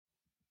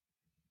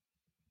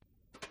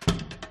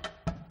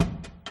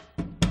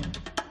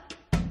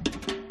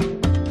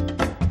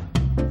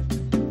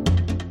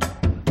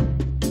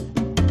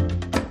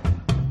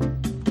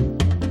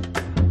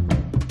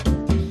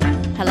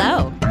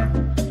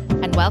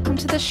Welcome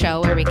to the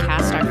show where we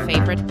cast our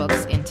favorite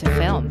books into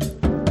film.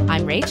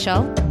 I'm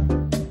Rachel.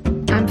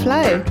 I'm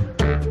Flo.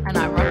 And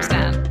I'm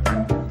Roxanne.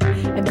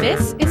 And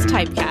this is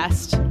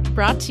Typecast,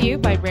 brought to you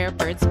by Rare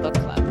Birds Book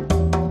Club.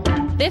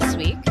 This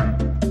week,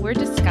 we're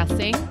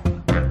discussing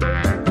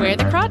Where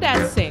the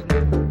Crawdads Sing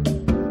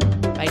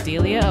by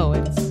Delia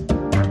Owens.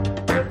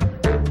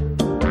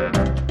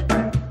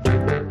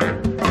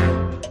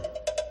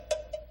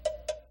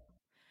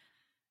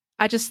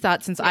 I just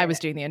thought since I was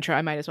doing the intro,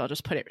 I might as well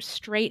just put it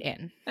straight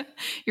in.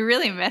 You're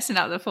really messing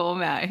up the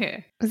format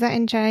here. Was that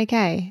intro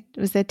okay?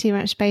 Was there too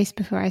much space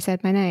before I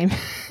said my name?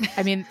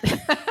 I mean,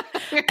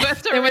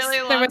 there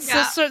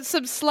was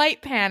some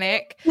slight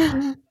panic.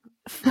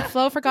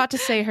 Flo forgot to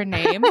say her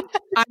name.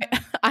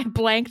 I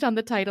blanked on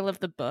the title of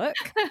the book.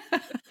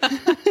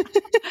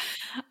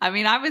 I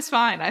mean, I was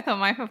fine. I thought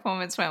my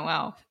performance went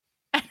well.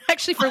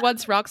 Actually, for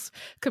once, Rox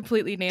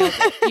completely nailed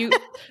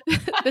it.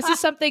 This is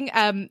something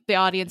the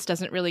audience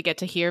doesn't really get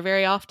to hear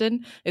very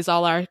often, is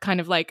all our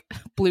kind of like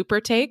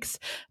blooper takes.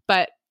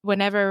 But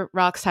whenever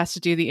Rox has to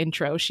do the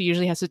intro, she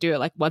usually has to do it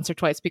like once or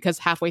twice because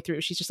halfway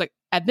through, she's just like,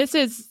 and this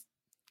is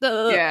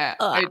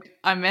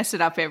I mess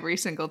it up every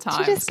single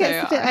time. She just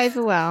gets a bit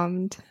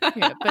overwhelmed.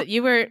 Yeah, but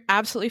you were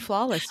absolutely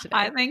flawless today.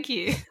 I thank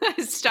you.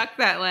 I stuck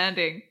that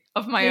landing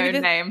of my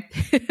own name.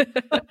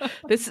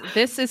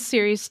 This is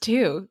series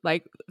 2.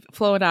 Like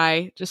Flo and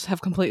I just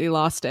have completely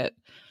lost it,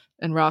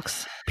 and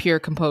Rock's pure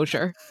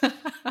composure.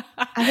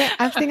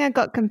 I think I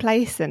got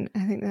complacent.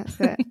 I think that's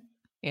it.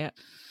 Yeah,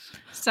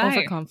 so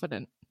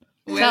overconfident.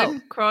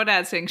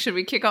 Crawdad Sing. Should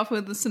we kick off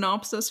with the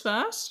synopsis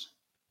first?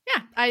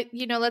 Yeah,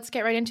 let's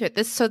get right into it.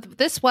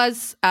 This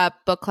was a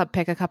book club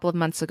pick a couple of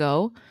months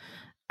ago,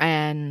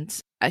 and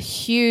a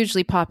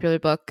hugely popular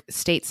book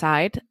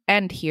stateside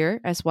and here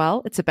as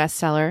well. It's a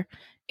bestseller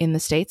in the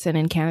States and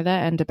in Canada,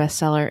 and a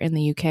bestseller in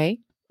the UK.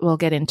 We'll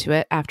get into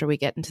it after we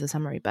get into the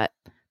summary, but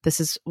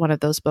this is one of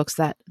those books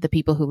that the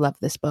people who love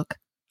this book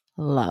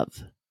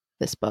love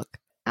this book.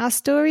 Our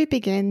story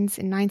begins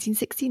in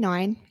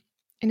 1969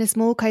 in a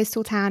small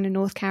coastal town in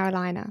North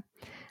Carolina,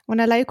 when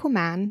a local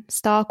man,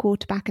 star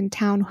quarterback and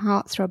town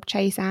heartthrob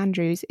Chase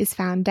Andrews, is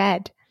found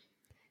dead.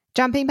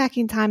 Jumping back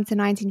in time to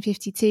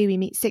 1952, we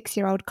meet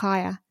 6-year-old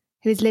Kaya,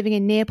 who is living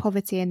in near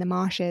poverty in the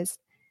marshes.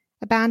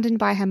 Abandoned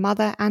by her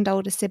mother and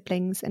older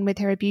siblings, and with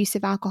her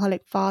abusive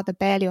alcoholic father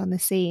barely on the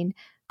scene,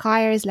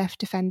 Kaya is left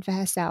to fend for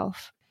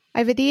herself.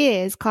 Over the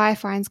years, Kaya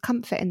finds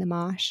comfort in the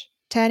marsh,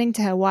 turning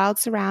to her wild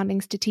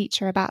surroundings to teach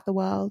her about the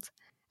world.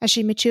 As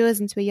she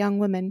matures into a young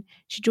woman,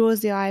 she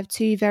draws the eye of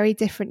 2 very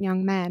different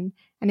young men,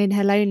 and in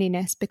her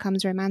loneliness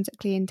becomes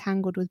romantically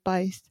entangled with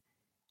both.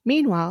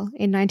 Meanwhile,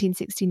 in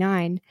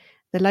 1969,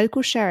 the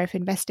local sheriff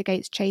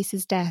investigates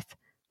Chase's death,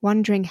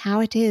 wondering how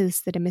it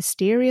is that a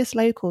mysterious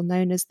local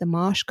known as the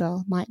Marsh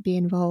Girl might be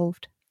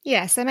involved.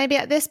 Yeah, so maybe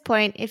at this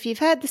point, if you've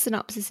heard the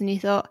synopsis and you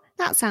thought,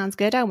 that sounds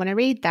good, I want to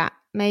read that,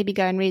 maybe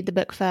go and read the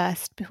book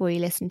first before you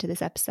listen to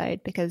this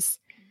episode, because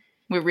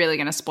we're really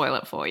going to spoil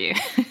it for you.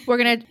 We're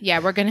going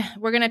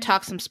to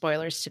talk some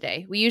spoilers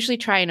today. We usually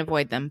try and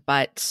avoid them,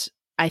 but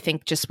I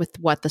think just with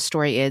what the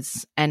story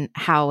is and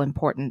how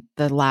important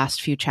the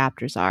last few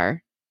chapters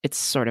are, it's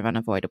sort of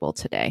unavoidable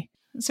today.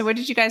 So what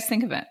did you guys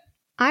think of it?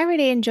 I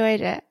really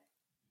enjoyed it.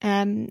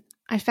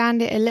 I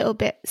found it a little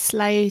bit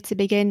slow to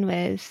begin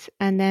with.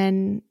 And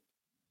then,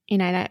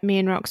 like me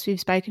and Rox, we've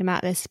spoken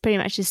about this, pretty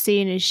much as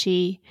soon as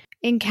she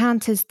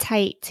encounters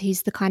Tate,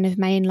 who's the kind of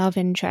main love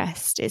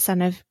interest, it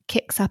kind of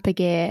kicks up a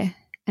gear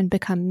and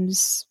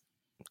becomes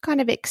kind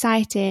of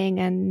exciting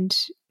and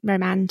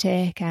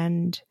romantic,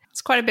 and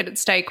it's quite a bit at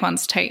stake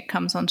once Tate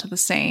comes onto the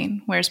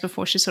scene, whereas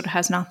before she sort of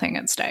has nothing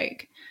at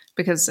stake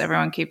because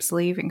everyone keeps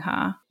leaving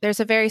her. There's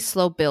a very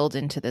slow build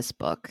into this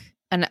book,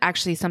 and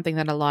actually something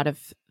that a lot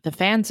of the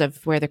fans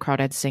of Where the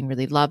Crawdads Sing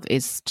really love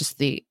is just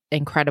the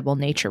incredible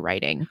nature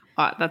writing.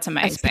 Oh, that's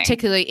amazing.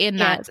 Particularly in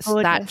that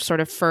sort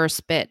of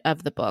first bit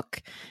of the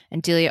book.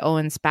 And Delia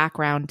Owens'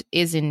 background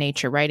is in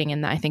nature writing,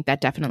 and I think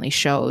that definitely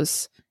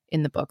shows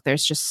in the book.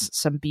 There's just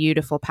some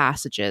beautiful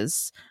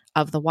passages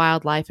of the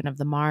wildlife and of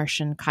the marsh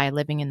and Kaya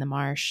living in the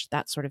marsh,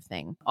 that sort of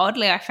thing.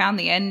 Oddly, I found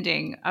the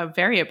ending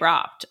very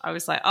abrupt. I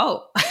was like,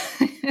 oh,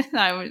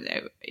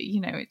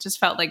 it just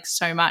felt like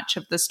so much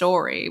of the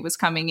story was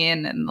coming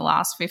in the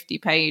last 50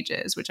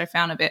 pages, which I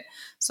found a bit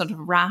sort of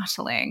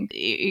rattling.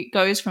 It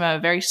goes from a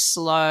very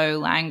slow,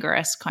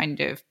 languorous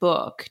kind of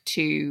book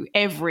to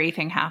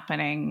everything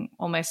happening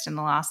almost in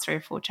the last 3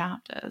 or 4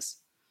 chapters.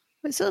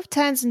 It sort of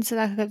turns into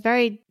like a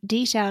very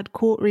detailed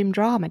courtroom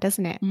drama,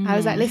 doesn't it? I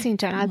was like listening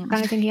to it and I was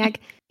kind of thinking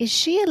like, is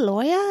she a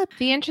lawyer?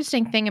 The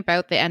interesting thing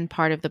about the end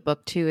part of the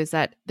book too is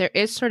that there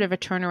is sort of a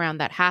turnaround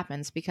that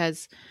happens,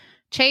 because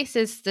Chase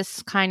is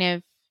this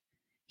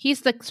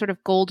he's the sort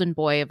of golden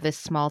boy of this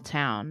small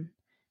town,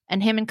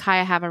 and him and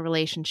Kaya have a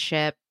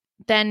relationship.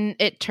 Then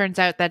it turns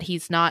out that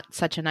he's not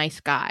such a nice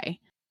guy.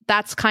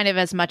 That's kind of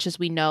as much as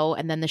we know.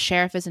 And then the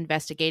sheriff is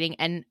investigating,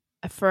 and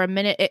for a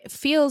minute it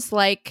feels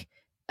like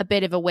a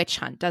bit of a witch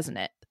hunt, doesn't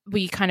it?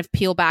 We kind of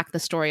peel back the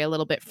story a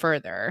little bit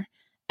further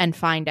and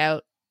find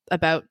out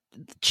about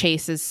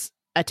Chase's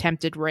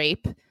attempted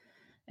rape,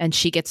 and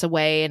she gets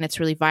away and it's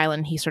really violent,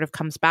 and he sort of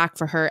comes back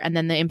for her, and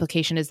then the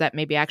implication is that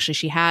maybe actually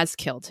she has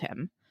killed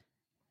him.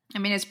 I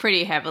mean, it's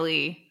pretty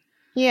heavily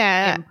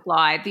Yeah.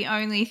 implied. The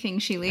only thing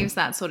she leaves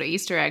that sort of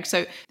Easter egg.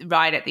 So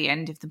right at the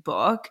end of the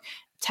book,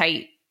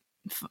 Tate,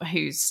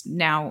 who's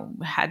now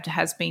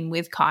has been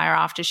with Kaya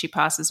after she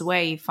passes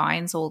away, he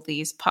finds all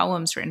these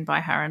poems written by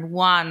her, and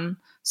one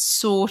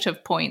sort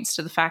of points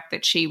to the fact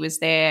that she was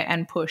there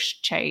and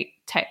pushed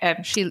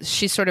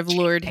She sort of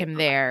lured him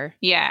there.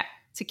 Yeah,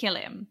 to kill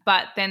him.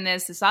 But then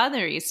there's this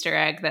other Easter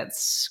egg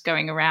that's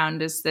going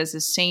around. Is there's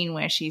a scene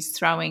where she's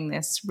throwing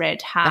this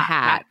red hat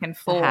back and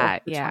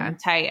forth between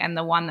Tate, and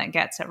the one that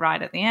gets it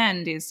right at the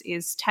end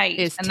is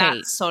Tate.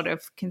 That's sort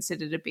of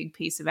considered a big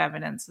piece of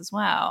evidence as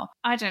well.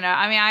 I don't know.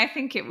 I mean, I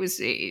think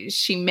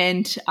she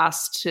meant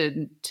us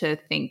to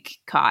think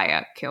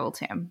Kaya killed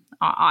him.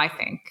 I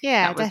think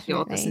that was definitely.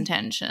 Yorka's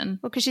intention.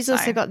 Well, because she's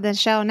also got the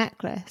shell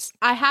necklace.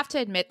 I have to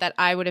admit that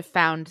I would have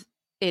found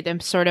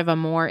it sort of a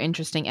more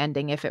interesting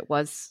ending if it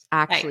was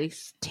actually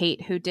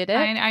Tate who did it.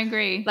 I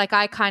agree. Like,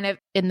 I kind of,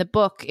 in the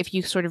book, if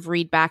you sort of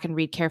read back and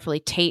read carefully,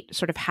 Tate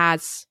should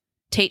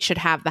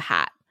have the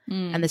hat.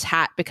 And this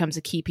hat becomes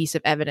a key piece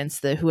of evidence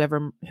that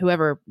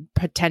whoever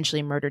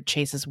potentially murdered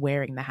Chase is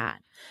wearing the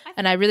hat.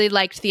 And I really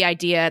liked the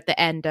idea at the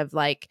end of,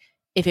 like,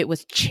 if it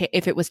was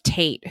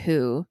Tate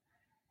who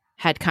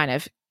had kind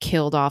of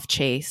killed off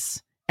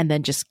Chase and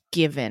then just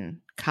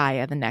given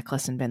Kaya the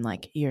necklace and been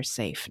like, you're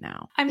safe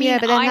now. I mean,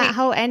 but then that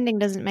whole ending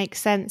doesn't make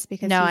sense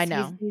because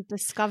he's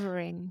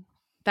discovering.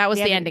 That was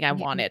the ending I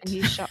wanted. And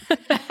he's shocked.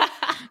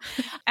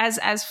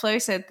 As Flo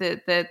said,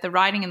 the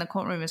writing in the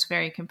courtroom is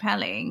very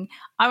compelling.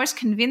 I was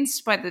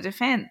convinced by the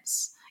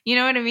defense. You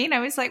know what I mean? I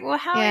was like, well,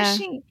 how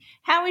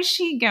is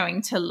she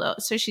going to look?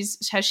 So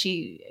has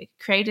she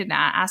created an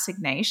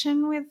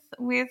assignation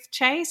with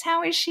Chase?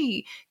 How is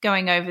she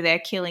going over there,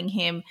 killing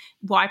him,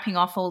 wiping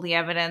off all the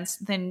evidence,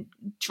 then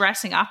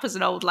dressing up as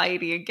an old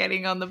lady and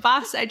getting on the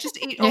bus? It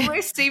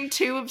almost seemed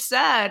too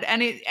absurd.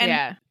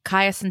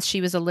 Kaya, since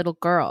she was a little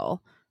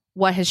girl,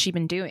 what has she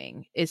been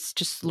doing? Is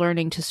just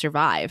learning to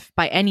survive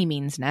by any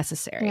means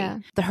necessary. Yeah.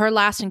 Her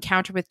last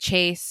encounter with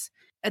Chase,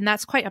 and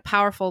that's quite a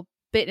powerful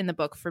bit in the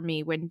book for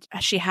me, when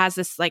she has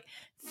this like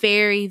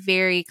very,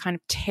 very kind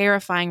of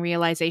terrifying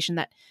realization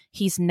that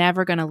he's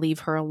never going to leave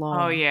her alone.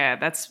 Oh yeah,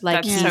 that's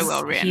so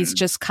well written. He's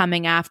just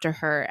coming after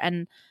her,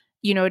 and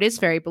it is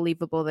very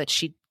believable that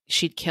she'd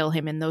kill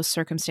him in those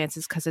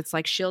circumstances, because it's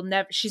like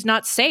she's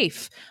not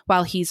safe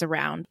while he's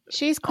around.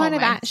 She's kind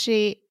of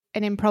actually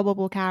an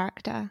improbable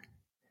character,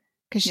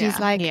 because she's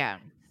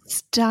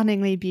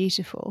stunningly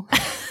beautiful,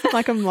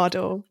 like a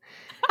model,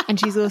 and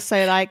she's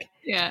also like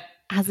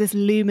has this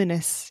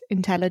luminous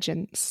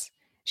intelligence.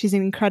 She's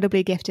an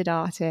incredibly gifted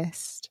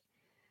artist.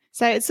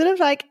 So it's sort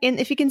of like,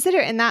 if you consider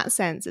it in that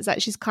sense, it's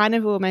like she's kind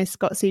of almost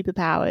got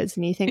superpowers,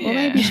 and you think, well,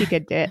 maybe she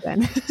could do it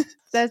then.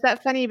 There's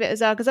that funny bit as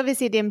well, because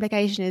obviously the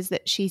implication is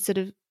that she's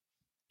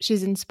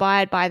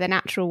inspired by the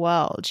natural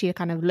world. She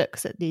kind of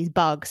looks at these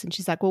bugs and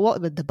she's like, well,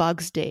 what would the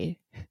bugs do?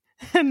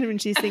 And when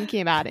she's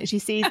thinking about it, she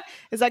sees,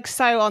 it's like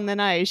so on the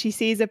nose, she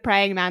sees a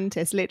praying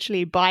mantis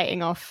literally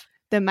biting off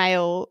the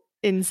male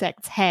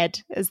insect's head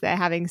as they're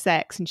having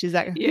sex, and she's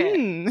like,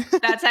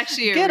 that's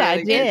actually a good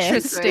really idea.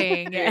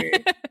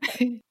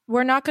 Interesting.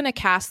 We're not going to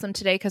cast them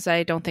today because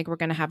I don't think we're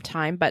going to have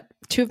time, but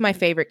two of my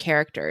favorite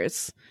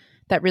characters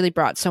that really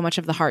brought so much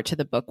of the heart to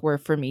the book were,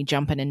 for me,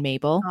 Jumpin' and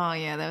Mabel. Oh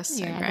yeah, that was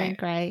so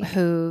great.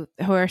 Who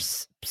are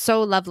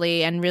so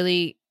lovely and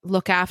really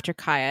look after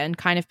Kaya and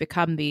kind of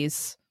become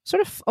these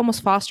sort of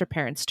almost foster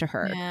parents to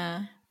her.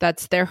 Yeah.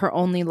 They're her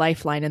only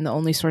lifeline and the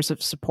only source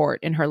of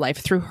support in her life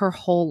through her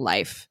whole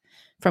life.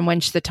 From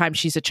the time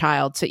she's a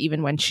child to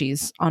even when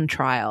she's on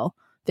trial,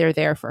 they're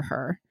there for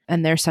her.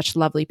 And they're such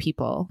lovely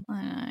people.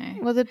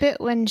 Well, the bit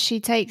when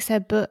she takes her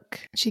book,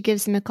 she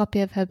gives him a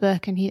copy of her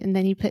book, and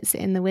then he puts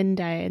it in the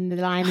window, and the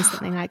line is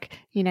something like,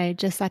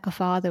 just like a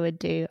father would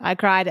do. I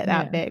cried at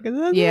that bit.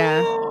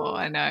 Yeah. Oh,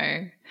 I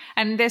know.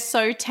 And they're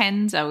so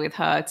tender with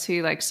her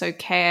too, like so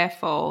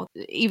careful.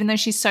 Even though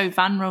she's so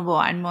vulnerable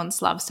and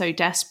wants love so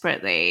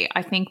desperately,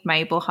 I think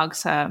Mabel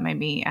hugs her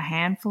maybe a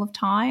handful of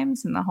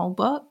times in the whole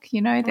book.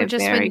 They're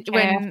just very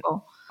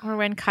careful. Or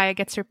when Kaya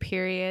gets her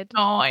period.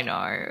 Oh, I know.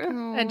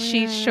 And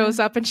she shows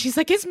up and she's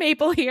like, is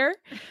Mabel here?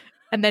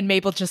 And then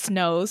Mabel just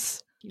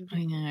knows.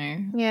 I know.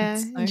 Yeah.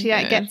 So and she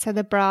gets her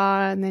the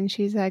bra, and then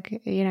she's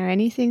like,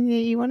 anything that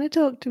you want to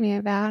talk to me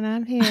about,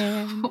 I'm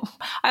here.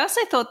 I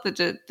also thought that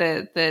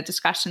the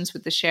discussions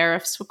with the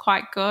sheriffs were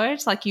quite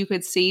good. Like, you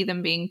could see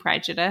them being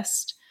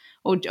prejudiced.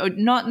 Or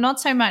not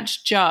so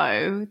much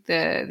Joe,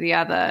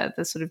 the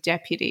sort of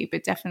deputy,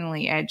 but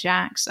definitely Ed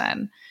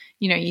Jackson.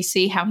 You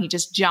see how he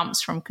just jumps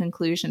from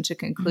conclusion to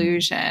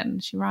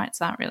conclusion. She writes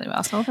that really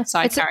well. So all the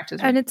side characters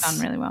are done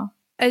really well.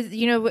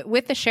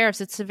 With the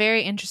sheriffs, it's a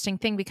very interesting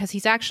thing because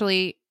he's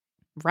actually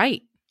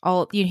right.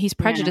 He's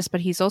prejudiced, but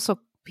he's also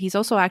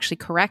actually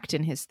correct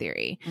in his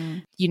theory.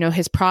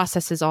 His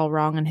process is all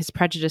wrong and his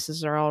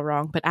prejudices are all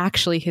wrong, but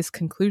actually his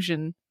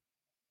conclusion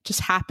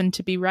just happened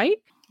to be right.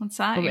 What's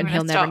that? And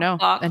he'll never know.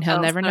 And he'll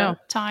never know.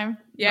 Time.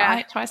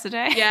 right? Twice a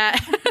day. Yeah.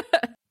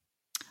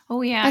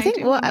 Oh, yeah. I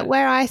think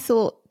where I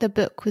thought the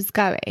book was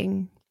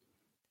going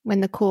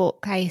when the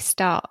court case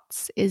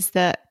starts is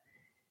that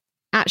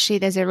actually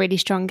there's a really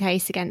strong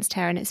case against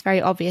her and it's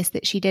very obvious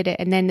that she did it,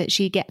 and then that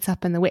she gets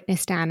up in the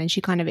witness stand and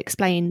she kind of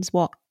explains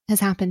what has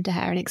happened to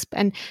her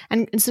and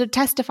sort of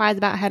testifies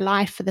about her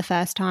life for the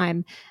first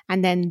time,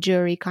 and then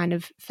jury kind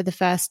of for the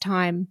first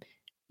time,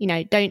 you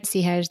know, don't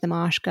see her as the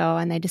Marsh girl,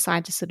 and they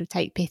decide to sort of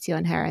take pity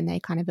on her and they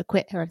kind of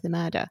acquit her of the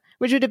murder,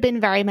 which would have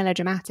been very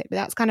melodramatic, but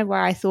that's kind of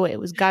where I thought it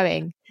was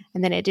going,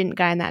 and then it didn't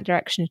go in that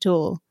direction at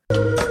all.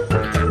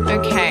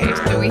 Okay,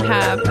 so we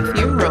have a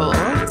few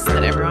rules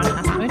that everyone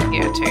has to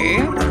adhere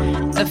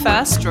to. The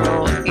first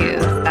rule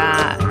is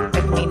that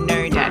there can be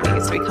no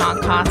deadies, so we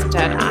can't cast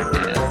dead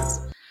actors.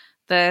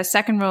 The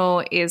second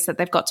rule is that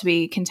they've got to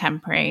be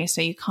contemporary,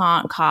 so you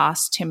can't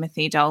cast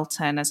Timothy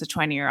Dalton as a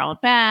 20-year-old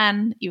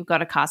man. You've got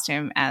to cast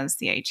him as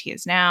the age he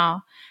is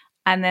now.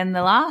 And then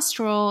the last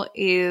rule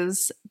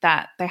is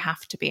that they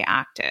have to be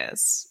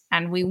actors,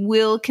 and we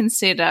will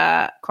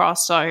consider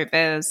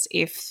crossovers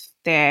if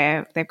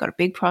they've got a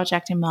big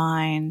project in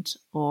mind,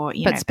 or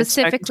but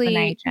specifically an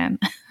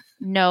agent.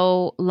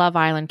 No Love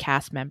Island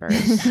cast members.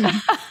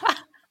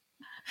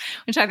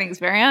 Which I think is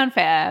very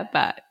unfair,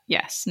 but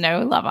yes,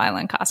 no Love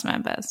Island cast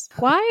members.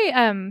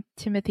 Why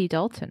Timothy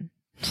Dalton?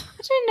 I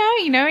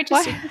don't know, it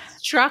just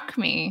struck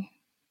me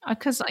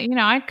because,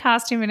 I'd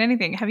cast him in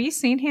anything. Have you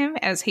seen him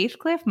as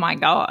Heathcliff? My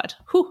God.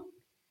 Whew.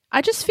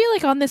 I just feel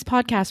like on this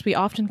podcast we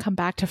often come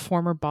back to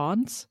former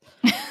Bonds.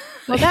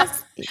 Well,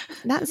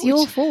 that's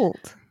your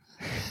fault.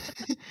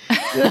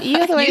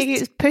 You're the one who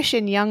keeps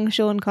pushing young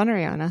Sean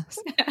Connery on us.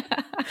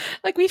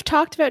 Like, we've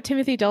talked about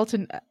Timothy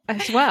Dalton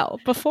as well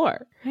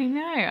before. I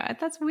know.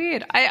 That's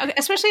weird.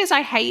 Especially as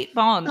I hate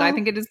Bond. I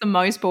think it is the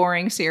most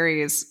boring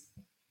series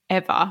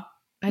ever.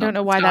 I don't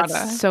know why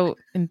that's so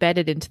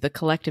embedded into the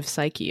collective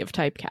psyche of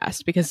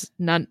typecast, because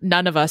none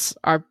of us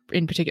are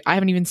in particular. I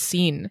haven't even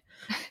seen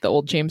the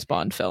old James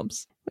Bond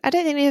films. I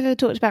don't think we ever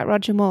talked about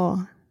Roger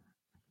Moore.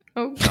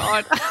 Oh,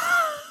 God.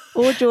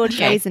 Or George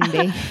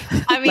Lazenby.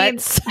 I mean...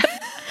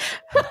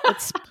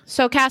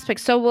 So cast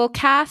picks. So we'll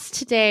cast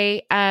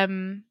today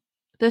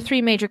the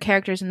three major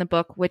characters in the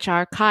book, which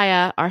are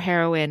Kaya, our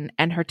heroine,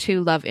 and her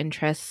two love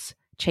interests,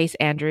 Chase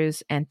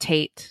Andrews and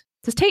Tate.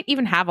 Does Tate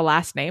even have a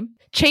last name?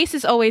 Chase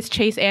is always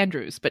Chase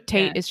Andrews, but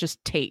Tate is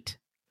just Tate.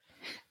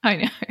 I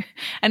know.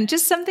 And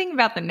just something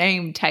about the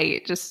name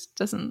Tate just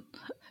doesn't...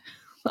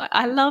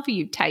 I love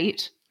you,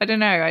 Tate. I don't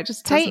know.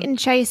 Tate and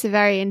Chase are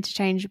very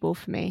interchangeable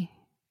for me.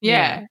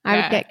 Yeah. I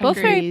would get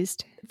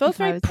confused. Both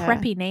very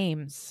preppy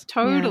names.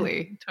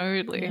 Totally.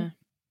 Yeah.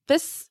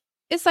 This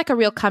is like a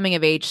real coming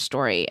of age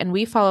story, and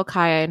we follow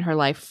Kaya in her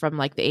life from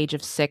like the age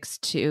of 6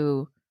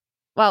 to,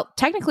 well,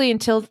 technically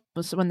until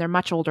when they're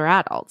much older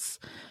adults.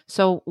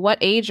 So what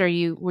age were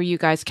you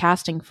guys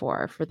casting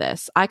for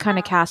this? I kind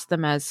of cast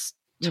them as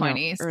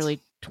 20s,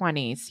 early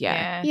 20s.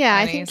 Yeah, 20s.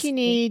 I think you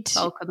need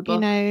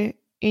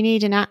you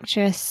need an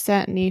actress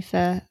certainly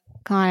for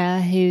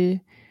Kaya who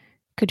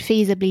could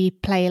feasibly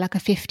play like a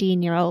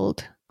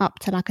 15-year-old up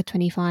to like a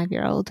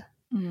 25-year-old.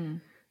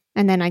 Mm.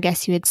 And then I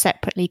guess you would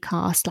separately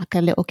cast like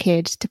a little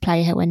kid to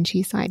play her when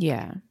she's like,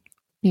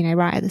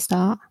 right at the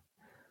start.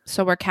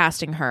 So we're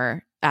casting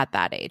her at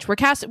that age.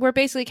 We're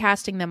basically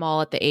casting them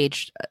all at the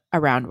age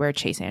around where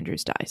Chase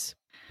Andrews dies.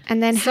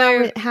 And then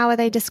how are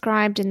they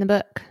described in the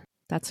book?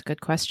 That's a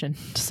good question.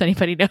 Does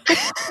anybody know?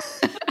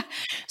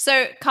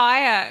 So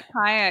Kaya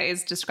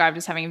is described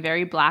as having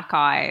very black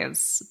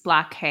eyes,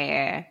 black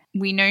hair.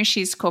 We know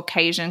she's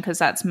Caucasian because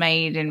that's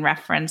made in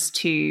reference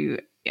to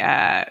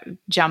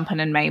Jumpin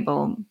and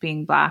Mabel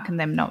being black and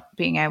them not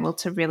being able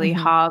to really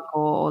hug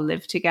or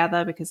live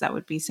together because that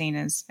would be seen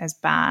as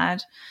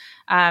bad.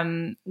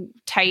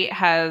 Tate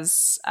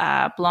has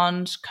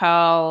blonde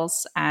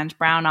curls and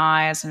brown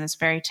eyes and is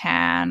very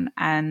tan,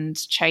 and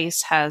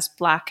Chase has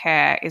black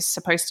hair, is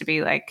supposed to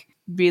be like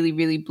really,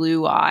 really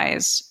blue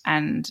eyes,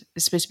 and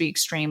is supposed to be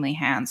extremely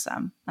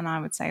handsome. And I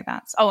would say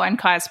and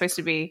Kaya's supposed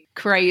to be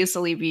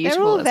crazily beautiful.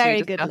 They're all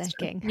very good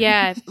looking.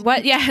 Yeah.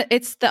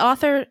 It's the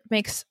author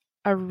makes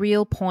a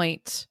real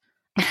point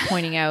of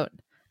pointing out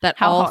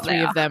that all three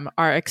of them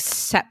are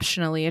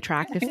exceptionally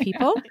attractive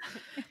people.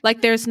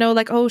 Like, there's no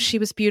like, oh, she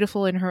was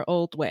beautiful in her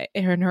own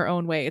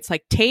way. It's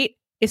like Tate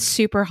is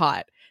super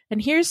hot.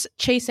 And here's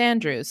Chase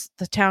Andrews,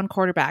 the town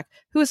quarterback,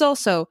 who is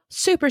also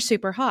super,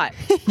 super hot.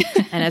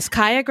 And as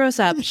Kaya grows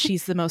up,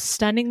 she's the most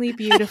stunningly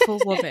beautiful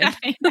woman.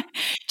 Do you know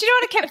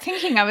what I kept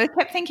thinking? I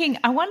kept thinking,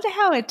 I wonder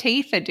how her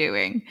teeth are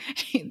doing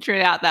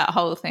throughout that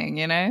whole thing,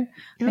 I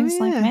was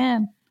like,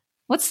 man,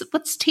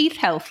 what's teeth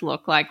health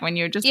look like when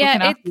you're just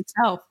looking after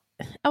yourself?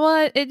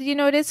 Well, it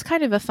is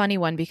kind of a funny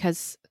one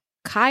because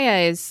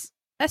Kaya is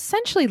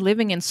essentially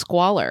living in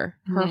squalor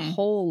her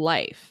whole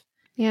life.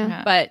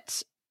 Yeah.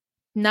 But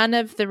none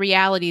of the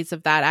realities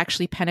of that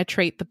actually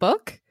penetrate the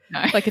book.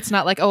 No. Like it's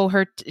not like, oh,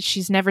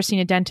 she's never seen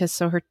a dentist,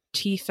 so her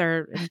teeth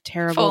are in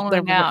terrible,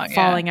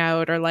 falling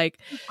out, or like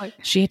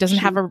she doesn't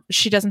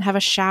have a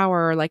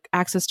shower or like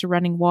access to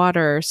running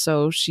water,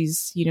 so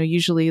she's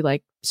usually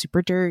like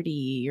super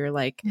dirty, or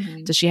like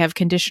does she have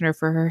conditioner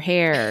for her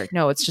hair?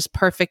 No, it's just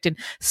perfect and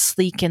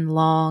sleek and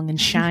long and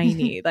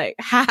shiny. Like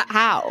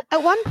how?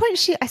 At one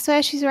point, I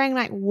swear she's wearing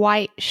like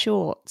white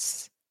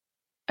shorts.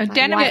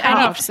 Denim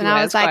cutoffs, and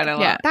I was like,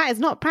 yeah, that is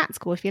not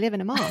practical if you live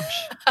in a marsh.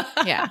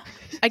 Yeah.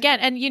 Again,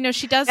 and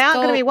she does. They aren't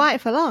going to be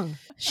white for long.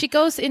 She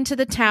goes into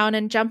the town,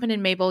 and Jumpin'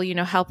 and Mabel,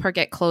 help her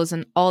get clothes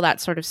and all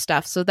that sort of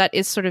stuff. So that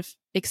is sort of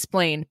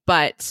explained,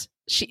 but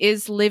she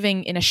is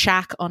living in a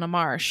shack on a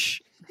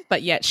marsh,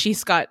 but yet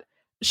she's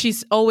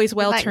always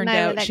well turned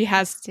out. She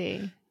has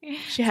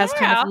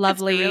kind of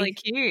lovely, really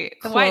cute,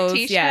 the clothes, white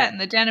t-shirt and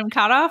the denim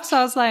cutoffs. So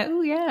I was like,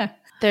 oh yeah.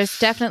 There's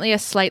definitely a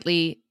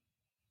slightly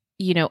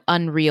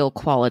unreal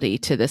quality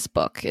to this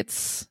book.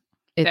 It's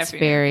definitely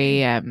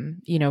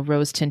very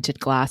rose tinted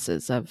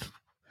glasses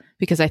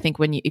because I think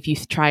if you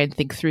try and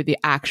think through the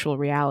actual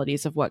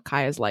realities of what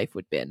Kaya's life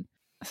would have been.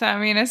 So I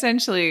mean,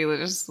 essentially we're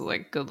just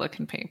like good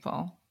looking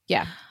people.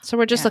 Yeah. So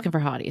we're just looking for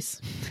hotties.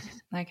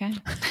 Okay.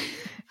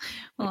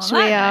 Which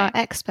we are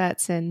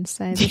experts in,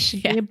 so this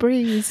should be a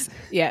breeze.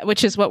 Yeah,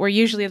 which is what we're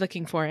usually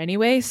looking for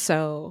anyway,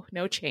 so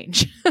no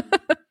change.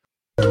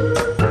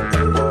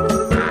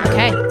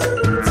 Okay.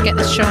 Let's get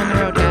this show on the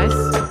road, guys.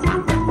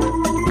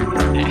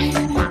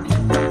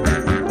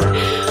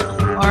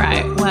 All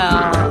right.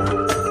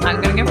 Well,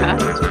 I'm going to go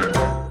first.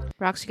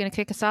 Rox, you going to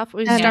kick us off?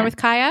 We start with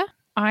Kaya?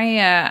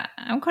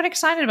 I'm quite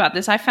excited about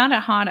this. I found it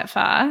hard at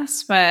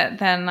first, but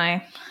then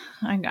I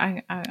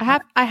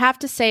have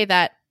to say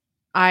that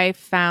I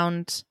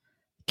found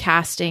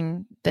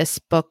casting this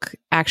book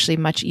actually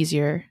much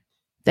easier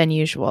than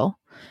usual,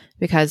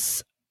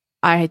 because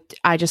I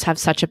just have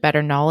such a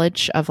better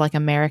knowledge of like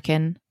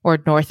American or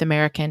North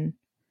American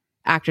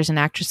actors and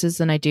actresses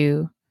than I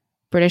do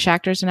British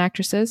actors and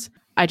actresses.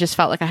 I just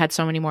felt like I had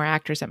so many more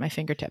actors at my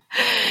fingertip.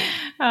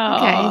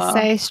 Okay,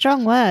 so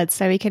strong words.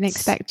 So we can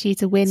expect you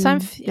to win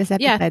this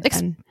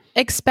episode.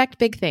 Expect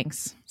big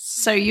things.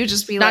 So you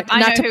just be like, I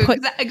know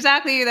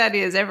exactly who that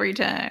is every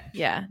time.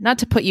 Yeah, not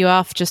to put you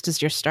off just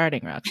as you're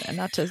starting, Roxanne.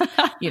 Not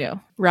to,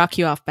 rock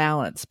you off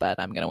balance, but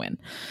I'm going to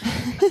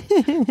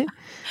win.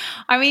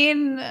 I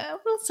mean,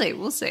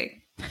 we'll see.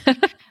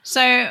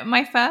 So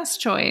my first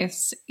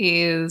choice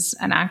is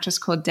an actress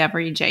called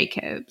Devery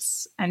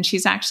Jacobs, and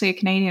she's actually a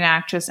Canadian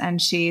actress,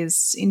 and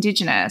she's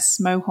Indigenous,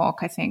 Mohawk,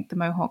 I think, the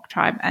Mohawk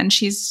tribe, and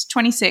she's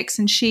 26,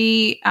 and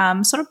she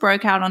sort of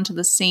broke out onto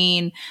the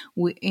scene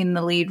in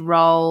the lead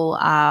role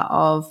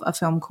of a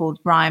film called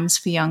Rhymes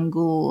for Young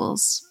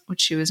Ghouls,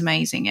 which she was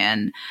amazing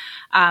in,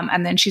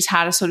 and then she's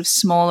had a sort of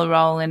smaller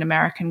role in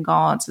American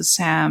Gods as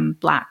Sam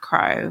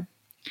Blackcrow.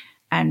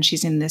 And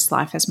she's in This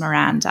Life as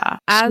Miranda.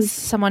 As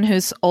someone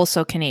who's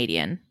also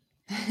Canadian,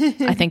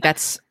 I think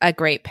that's a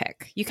great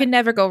pick. You can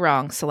never go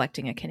wrong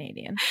selecting a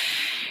Canadian.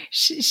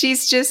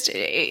 She's just,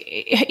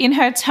 in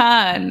her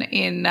turn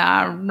in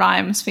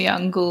Rhymes for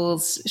Young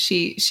Ghouls,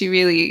 she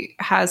really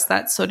has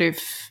that sort of,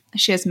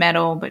 she has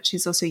metal, but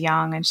she's also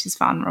young and she's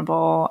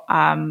vulnerable.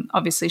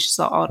 Obviously,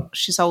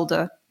 she's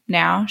older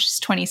now. She's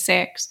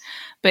 26.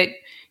 But,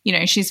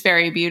 she's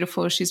very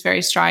beautiful. She's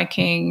very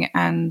striking.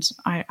 And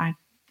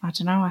I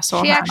don't know. I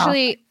saw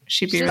her.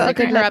 She'd be really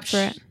good up for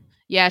it.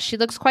 Yeah, she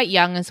looks quite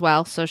young as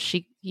well. So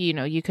she,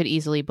 you could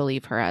easily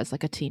believe her as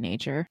like a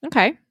teenager.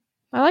 Okay,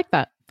 I like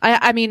that.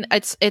 I mean,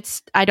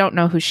 it's. I don't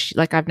know who she.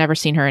 Like, I've never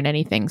seen her in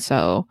anything,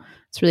 so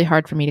it's really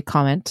hard for me to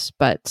comment.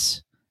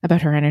 But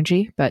about her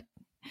energy, but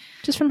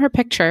just from her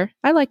picture,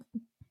 I like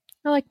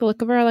the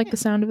look of her. I like the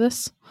sound of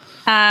this.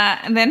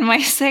 And then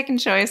my second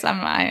choice,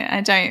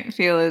 I don't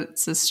feel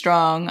it's as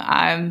strong.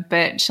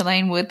 But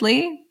Shailene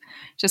Woodley.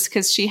 Just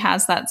because she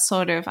has that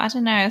sort of, I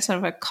don't know, sort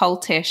of a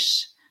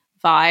cultish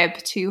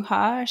vibe to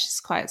her. She's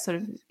quite sort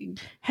of...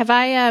 Have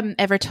I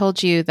ever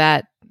told you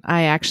that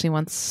I actually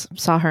once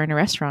saw her in a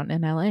restaurant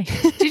in LA?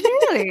 Did you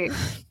really?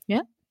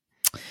 Yeah.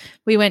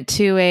 We went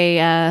to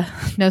a,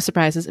 no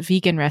surprises, a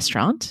vegan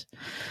restaurant.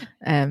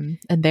 And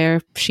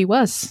there she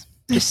was,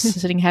 just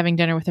sitting having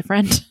dinner with a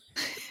friend.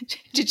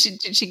 Did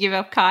she give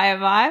up Kaya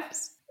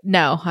vibes?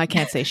 No, I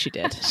can't say she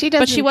did. She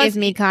doesn't give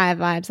me Kaya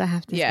vibes, I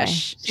have to say.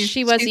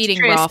 She was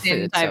eating raw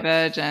food.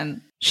 Divergent.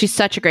 So. She's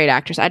such a great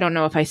actress. I don't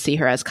know if I see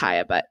her as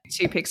Kaya, but...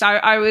 Two picks.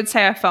 I would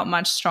say I felt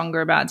much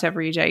stronger about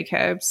Devery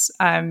Jacobs.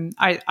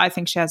 I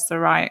think she has the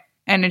right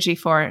energy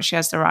for it. She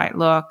has the right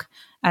look.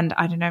 And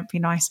I don't know, it'd be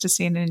nice to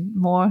see in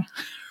more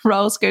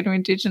roles go to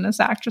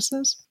Indigenous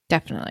actresses.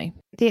 Definitely.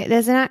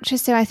 There's an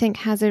actress who I think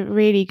has a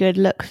really good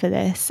look for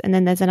this. And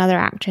then there's another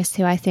actress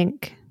who I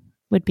think...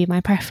 would be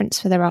my preference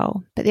for the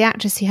role. But the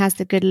actress who has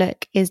the good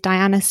look is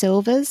Diana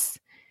Silvers,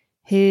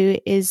 who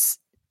is,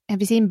 have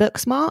you seen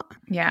Booksmart?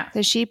 Yeah.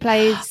 So she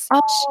plays,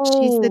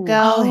 she's the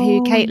girl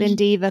who Caitlin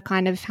Dever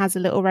kind of has a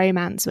little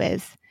romance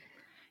with.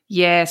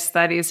 Yes,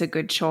 that is a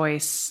good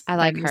choice. I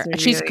like her.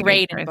 She's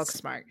great in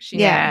Booksmart.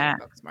 She's yeah.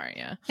 Booksmart,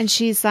 yeah. And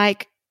she's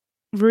like,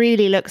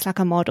 really looks like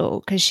a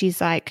model because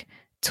she's like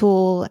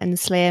tall and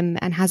slim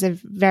and has a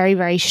very,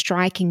 very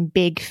striking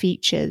big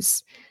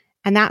features.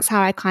 And that's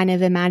how I kind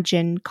of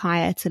imagine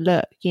Kaya to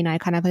look, you know,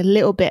 kind of a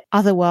little bit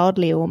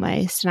otherworldly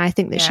almost. And I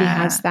think that she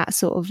has that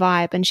sort of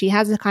vibe. And she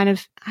has a kind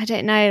of, I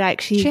don't know, like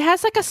she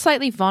has like a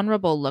slightly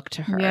vulnerable look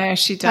to her. Yeah,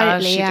 she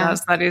does. Totally, she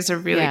does. That is a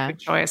really good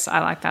choice. I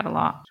like that a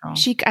lot.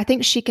 I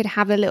think she could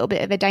have a little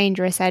bit of a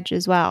dangerous edge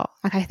as well.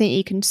 Like I think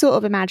you can sort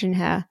of imagine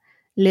her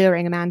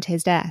luring a man to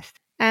his death.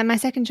 And my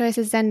second choice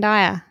is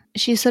Zendaya.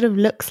 She sort of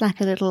looks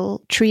like a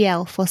little tree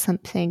elf or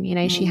something. You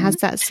know, she has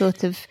that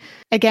sort of,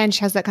 again,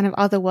 she has that kind of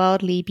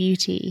otherworldly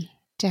beauty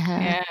to her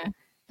that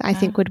I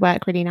think would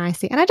work really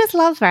nicely. And I just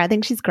love her. I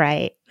think she's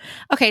great.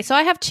 Okay, so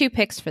I have 2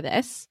 picks for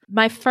this.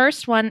 My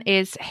first one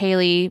is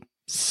Haley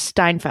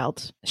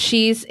Steinfeld.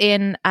 She's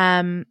in,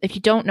 if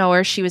you don't know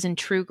her, she was in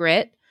True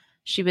Grit.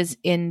 She was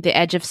in The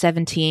Edge of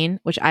 17,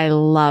 which I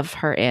love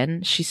her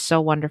in. She's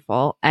so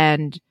wonderful.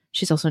 And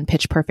she's also in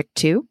Pitch Perfect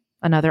 2.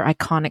 Another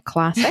iconic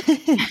classic.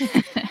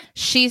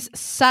 She's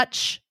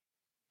such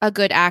a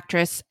good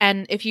actress.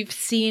 And if you've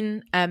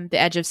seen The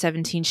Edge of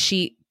 17,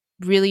 she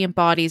really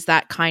embodies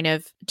that kind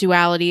of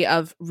duality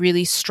of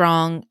really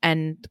strong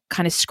and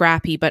kind of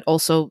scrappy, but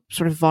also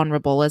sort of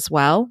vulnerable as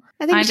well.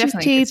 I think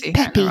she's too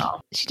peppy.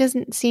 She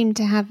doesn't seem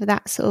to have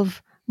that sort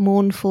of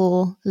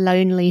mournful,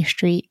 lonely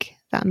streak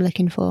that I'm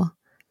looking for.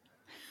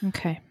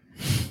 Okay.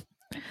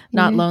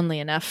 Not lonely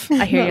enough.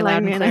 I hear you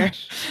loud and clear.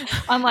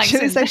 Unlike she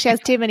looks like she has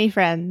too many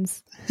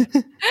friends.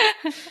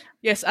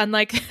 Yes,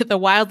 unlike the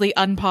wildly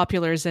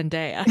unpopular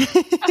Zendaya.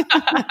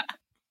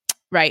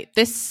 Right.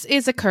 This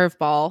is a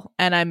curveball,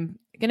 and I'm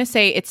going to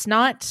say it's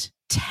not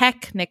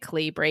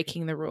technically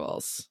breaking the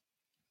rules.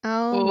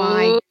 Oh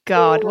my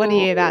God. What are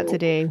you about to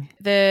do?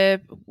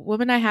 The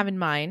woman I have in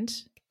mind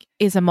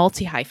is a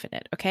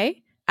multi-hyphenate,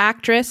 okay?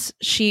 Actress.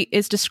 She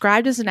is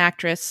described as an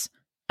actress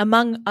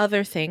among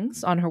other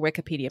things on her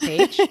Wikipedia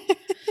page.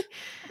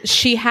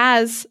 She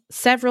has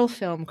several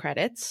film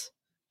credits,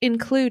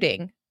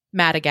 including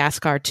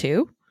Madagascar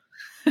 2.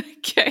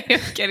 Okay, I'm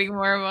getting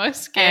more and more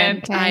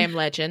scared. And I Am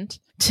Legend.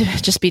 To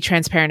just be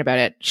transparent about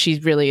it, she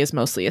really is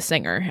mostly a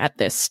singer at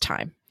this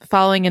time.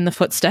 Following in the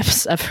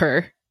footsteps of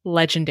her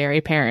legendary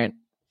parent,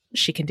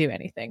 she can do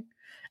anything.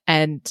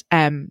 And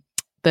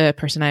the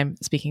person I'm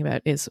speaking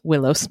about is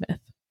Willow Smith.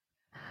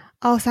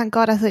 Oh, thank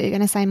God. I thought you were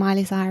going to say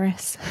Miley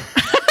Cyrus.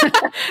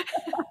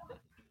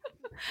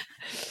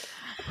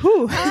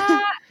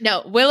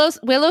 No,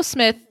 Willow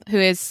Smith, who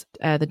is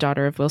the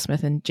daughter of Will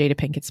Smith and Jada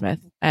Pinkett Smith.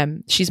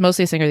 She's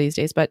mostly a singer these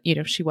days, but you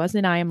know she was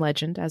in I Am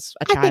Legend as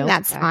a child. I think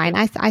that's fine.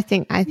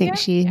 I think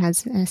she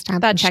has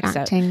established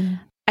acting. Out.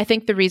 I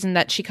think the reason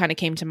that she kind of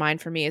came to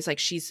mind for me is like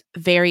she's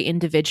very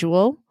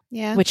individual,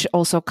 which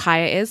also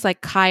Kaya is. Like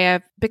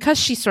Kaya, because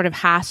she sort of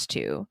has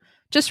to,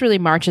 just really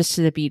marches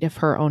to the beat of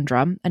her own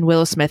drum, and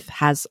Willow Smith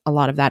has a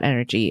lot of that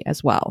energy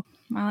as well.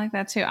 I like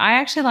that too. I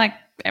actually like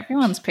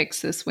everyone's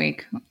picks this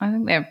week. I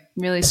think they're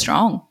really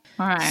strong.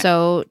 All right.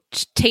 So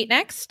Tate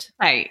next?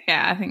 Tate.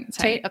 Yeah, I think it's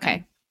Tate.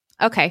 Okay.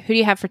 Okay. Who do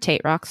you have for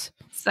Tate, Rox?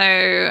 So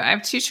I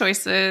have 2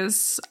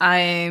 choices.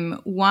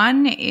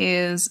 One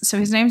is, so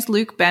his name's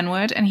Luke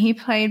Benwood, and he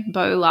played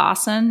Bo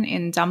Larson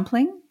in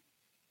Dumplin'.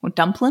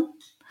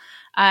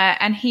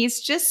 And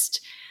he's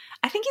just,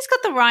 I think he's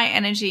got the right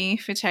energy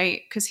for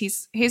Tate because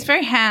he's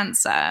very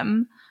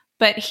handsome,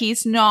 but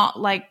he's not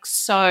like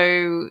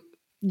so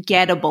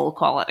gettable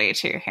quality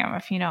to him,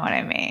 if you know what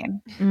I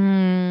mean.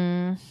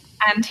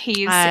 And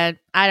he's I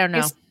don't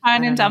know. His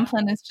tone in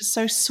Dumplin' is just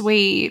so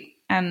sweet,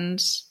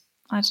 and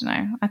I don't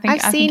know.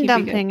 I've seen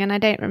Dumplin' and I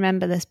don't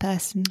remember this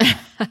person.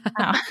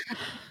 Oh.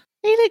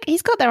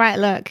 He's got the right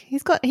look.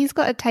 He's got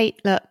a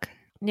Tate look.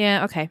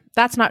 Yeah, okay.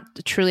 That's not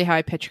truly how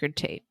I pictured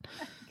Tate.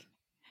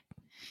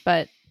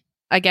 But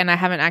again, I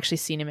haven't actually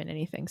seen him in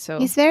anything, so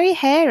he's very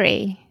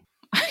hairy.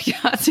 I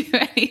can't do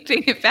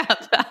anything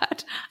about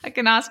that. I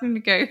can ask him to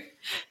go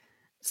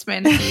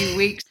spend a few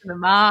weeks in the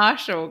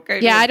marsh or go.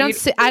 Yeah, I don't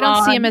see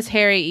him as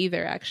hairy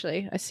either.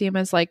 Actually, I see him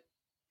as like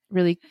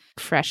really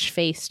fresh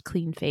faced,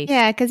 clean faced.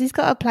 Yeah, because he's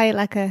got to play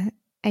like a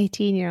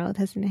 18-year-old,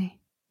 hasn't he?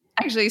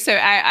 Actually, so I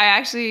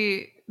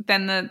actually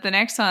then the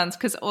next ones,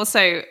 because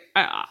also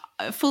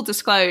full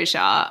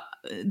disclosure,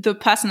 the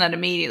person that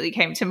immediately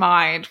came to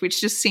mind, which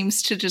just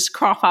seems to just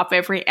crop up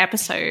every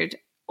episode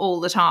all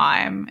the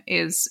time,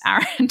 is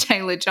Aaron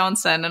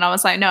Taylor-Johnson. And I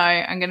was like, no,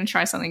 I'm going to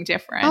try something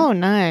different. Oh,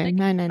 no,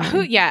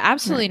 no. Yeah,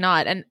 absolutely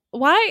not. And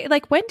why,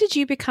 like, when did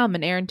you become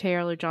an Aaron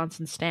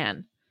Taylor-Johnson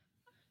stan?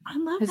 I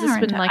love Has this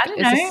Aaron been like,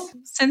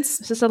 is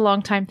this a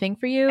long time thing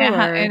for you?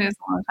 Yeah, it is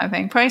a long time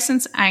thing. Probably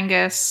since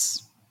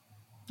Angus,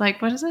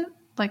 like, what is it?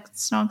 Like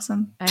Snogs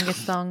and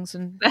Angus Thongs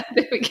and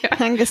there we go.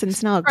 Angus and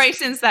Snogs. Probably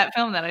since that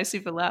film that I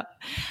super love.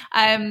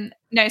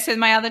 No, so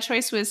my other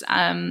choice was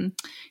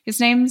his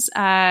name's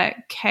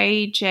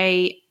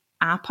KJ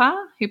Apa,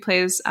 who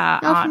plays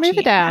Archie from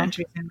Riverdale.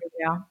 Andrews in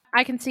Riverdale.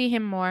 I can see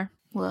him more.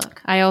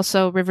 Look,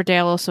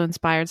 Riverdale also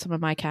inspired some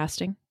of my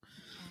casting.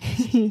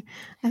 I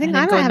think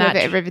I might have a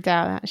bit of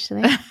Riverdale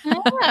actually.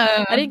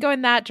 I didn't go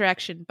in that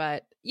direction,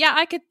 but yeah,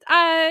 I could.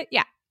 I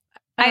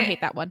don't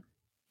hate that one.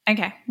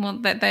 Okay, well,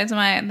 those are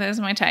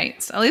my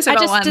Tates. At least I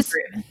got one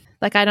through.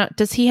 Like, I don't.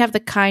 Does he have the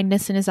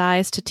kindness in his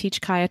eyes to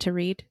teach Kaya to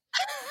read?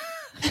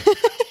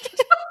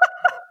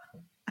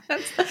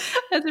 That's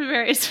a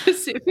very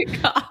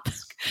specific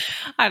ask.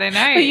 I don't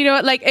know. But you know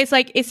what? Like, it's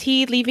like, is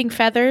he leaving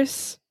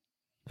feathers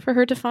for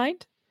her to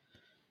find?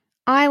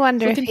 I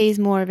wonder if he's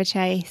more of a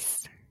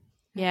Chase.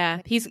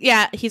 Yeah,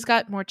 he's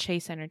got more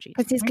Chase energy.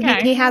 Because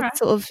he has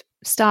sort of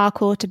star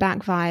quarterback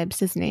vibes,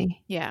 doesn't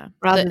he? Yeah,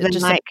 rather than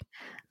just like,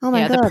 oh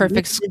my god,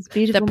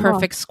 the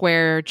perfect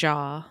square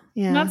jaw.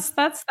 Yeah,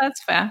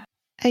 that's fair.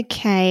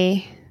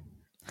 Okay.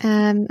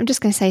 I'm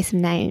just going to say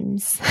some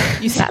names.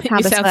 You sound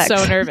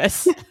so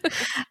nervous.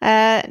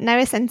 Noah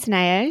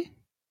Centineo.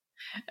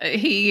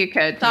 He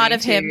occurred. Thought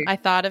of him. I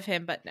thought of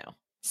him, but no.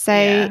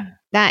 So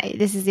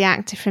this is the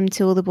actor from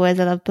To All the Boys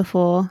I Loved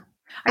Before.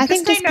 I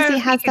think just because he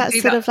has that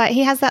sort of like,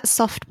 he has that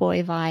soft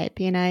boy vibe,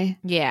 you know?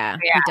 Yeah,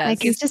 he does.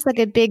 Like he's just like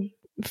a big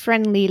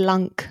friendly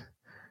lunk,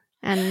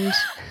 and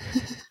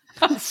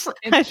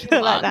I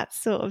feel like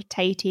that's sort of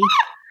Tatey.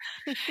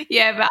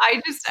 Yeah, but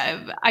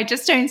I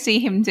just don't see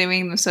him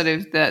doing the sort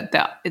of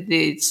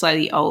the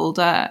slightly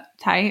older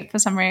type for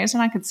some reason.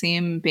 I could see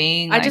him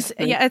being.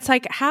 It's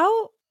like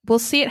how we'll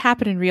see it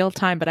happen in real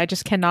time, but I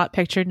just cannot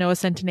picture Noah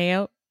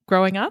Centineo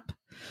growing up.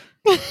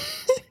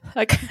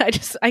 Like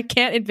I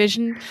can't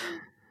envision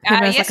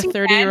him as like a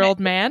 30-year-old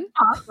man.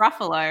 Mark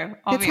Ruffalo,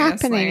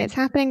 obviously. It's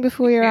happening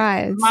before your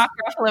eyes. Mark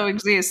Ruffalo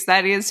exists.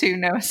 That is who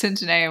Noah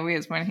Centineo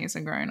is when he's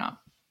a grown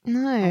up.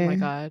 No. Oh my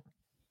god.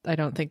 I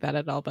don't think that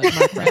at all, but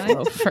Mark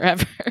Ruffalo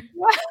forever.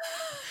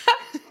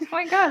 Oh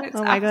my god!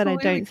 I don't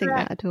think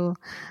that at all.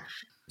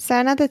 So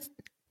another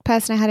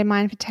person I had in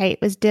mind for Tate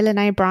was Dylan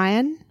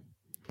O'Brien,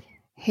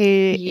 who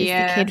is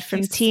the kid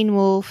from Teen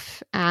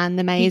Wolf and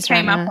The Maze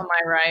Runner. He came up on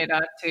my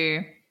radar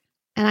too.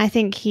 And I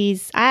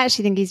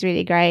actually think he's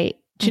really great.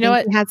 Do you know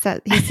what?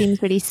 He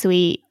seems really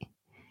sweet.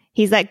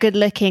 He's like good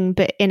looking,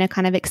 but in a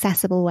kind of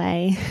accessible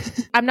way.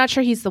 I'm not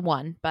sure he's the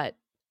one, but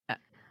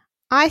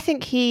I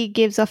think he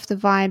gives off the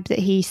vibe that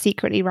he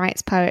secretly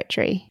writes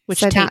poetry,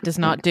 which Tate does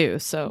not do.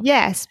 So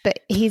yes, but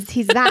he's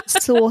that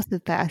sort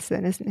of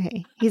person, isn't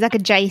he? He's like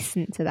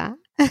adjacent to that.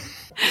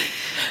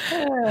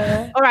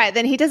 All right,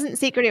 then he doesn't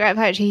secretly write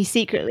poetry. He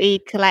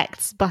secretly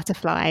collects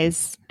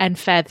butterflies and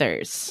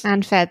feathers.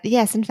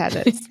 Yes, and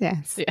feathers.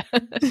 Yes. Yeah.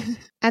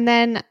 And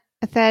then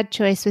a third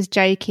choice was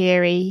Joe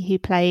Keery, who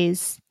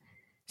plays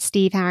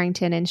Steve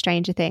Harrington in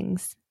Stranger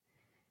Things.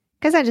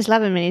 Because I just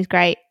love him and he's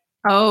great.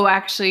 Oh,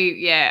 actually,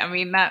 yeah. I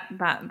mean that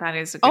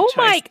is a good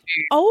choice.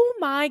 Oh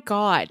my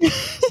god.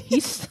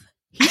 He's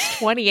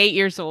 28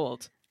 years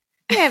old.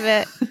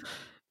 Yeah, but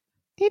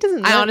he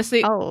doesn't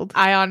look old.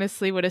 I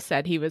honestly would have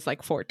said he was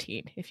like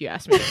 14 if you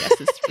asked me to guess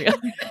his real.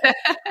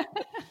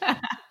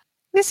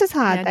 This was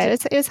hard though.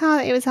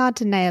 It was hard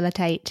to nail a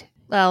Tate.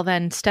 Well,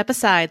 then step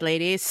aside,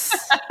 ladies.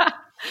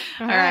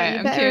 All right,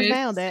 you better have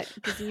nailed it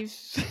because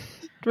you've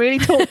really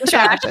talked the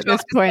trash at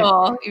this point.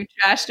 You've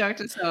trashed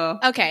Dr. Saul.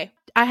 Okay.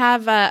 I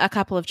have a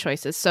couple of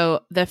choices.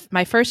 So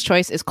my first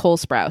choice is Cole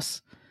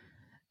Sprouse,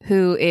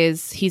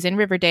 he's in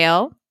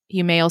Riverdale.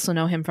 You may also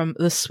know him from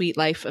The Sweet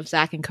Life of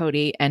Zach and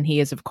Cody, and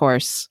he is, of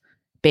course,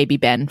 baby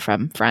Ben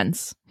from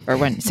Friends, or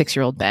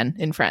 6-year-old Ben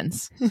in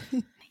Friends.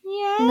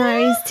 Yeah.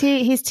 No,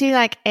 he's too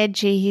like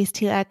edgy. He's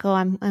too like, oh,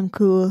 I'm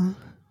cool.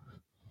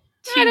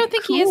 I don't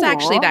think he is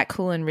actually that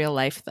cool in real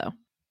life, though.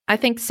 I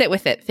think sit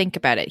with it, think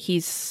about it.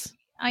 He's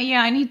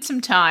I need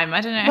some time. I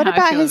don't know. What how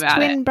about I feel his about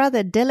twin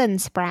brother, Dylan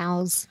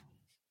Sprouse?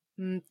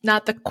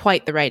 Not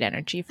quite the right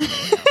energy for me.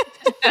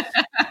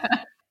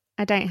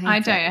 I don't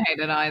hate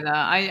it either.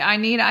 I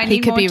need he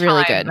could more be time,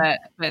 really good,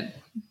 but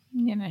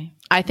you know,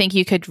 I think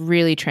you could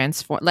really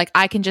transform. Like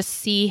I can just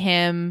see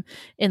him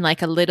in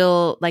like a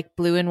little like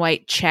blue and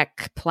white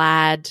check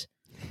plaid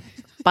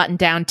button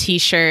down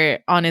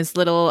t-shirt on his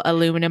little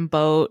aluminum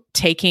boat,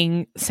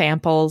 taking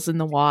samples in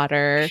the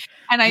water,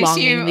 and I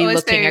longingly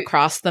looking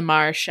across the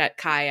marsh at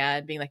Kaya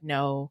and being like,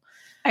 no.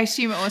 I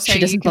assume also she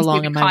doesn't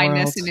belong in my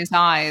kindness world. in his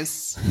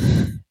eyes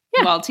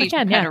while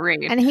teaching her to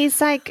read. And he's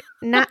like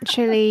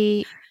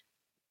naturally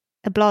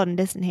a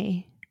blonde, isn't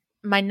he?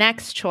 My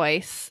next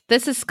choice,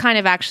 this is kind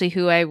of actually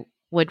who I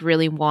would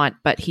really want,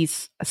 but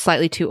he's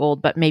slightly too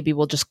old, but maybe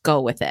we'll just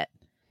go with it.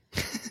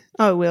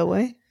 Oh, will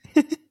we?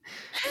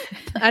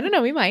 I don't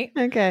know, we might.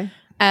 Okay.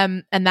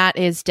 And that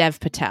is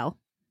Dev Patel.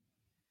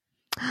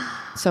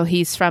 So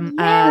he's from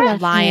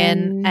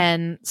Lion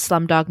and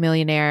Slumdog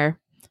Millionaire,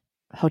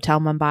 Hotel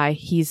Mumbai.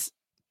 He's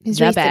the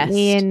recently best.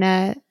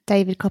 In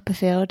David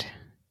Copperfield.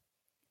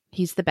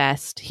 He's the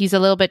best. He's a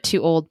little bit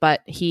too old,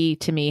 but he,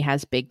 to me,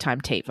 has big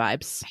time Tate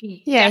vibes.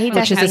 He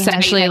which is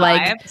essentially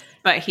like vibes,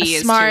 but he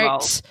is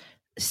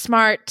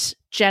smart,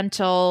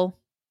 gentle,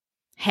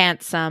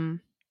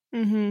 handsome.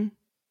 Mm-hmm.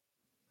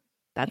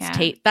 That's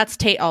Tate. That's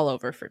Tate all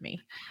over for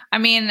me. I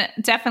mean,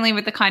 definitely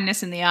with the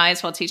kindness in the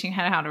eyes while teaching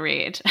her how to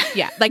read.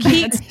 Yeah, like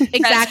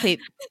exactly.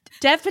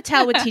 Dev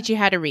Patel would teach you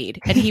how to read,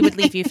 and he would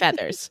leave you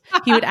feathers.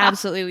 He would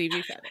absolutely leave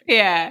you feathers.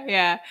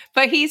 Yeah.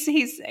 But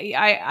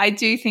I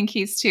do think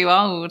he's too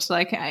old.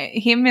 Like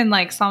him in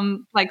like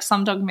some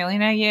Dog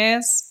Millionaire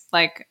years,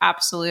 like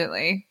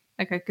absolutely.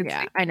 Like I could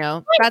see. I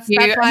know. That's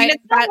why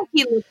it's not like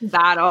he looks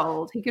that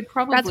old. He could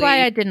probably. That's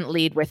why I didn't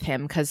lead with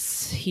him,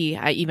 because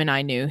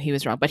I knew he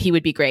was wrong, but he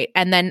would be great.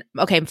 And then,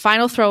 okay,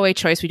 final throwaway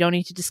choice. We don't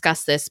need to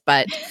discuss this,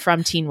 but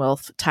from Teen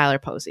Wolf, Tyler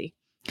Posey.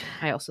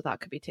 I also thought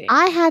could be taken.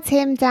 I had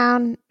him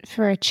down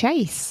for a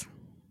Chase.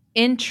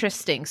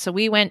 Interesting. So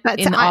we went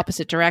in the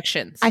opposite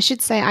directions. I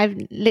should say I've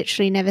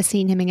literally never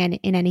seen him in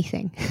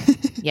anything.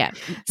 Yeah.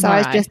 So I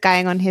was just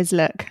going on his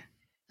look.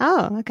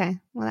 Oh, okay.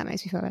 Well, that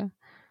makes me feel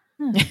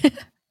better.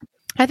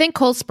 I think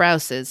Cole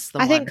Sprouse is the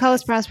one. I think Cole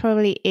Sprouse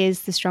probably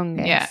is the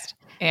strongest.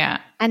 Yeah.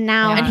 And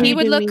now, and he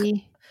would look.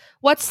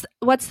 What's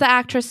the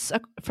actress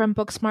from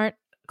Booksmart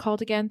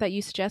called again that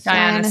you suggested?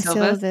 Diana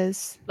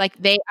Silvers. Like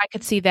I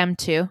could see them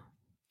too.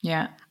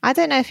 Yeah. I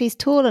don't know if he's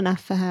tall enough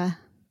for her.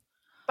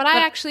 But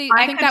I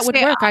think that would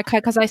work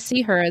because I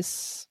see her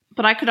as.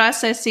 But I could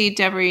also see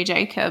Deborah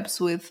Jacobs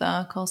with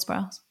Cole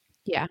Sprouse.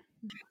 Yeah.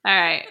 All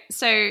right.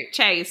 So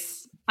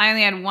Chase, I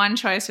only had one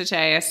choice for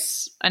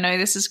Chase. I know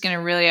this is going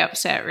to really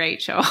upset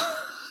Rachel,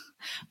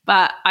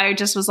 but I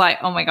just was like,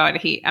 oh my god,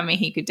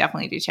 he could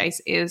definitely do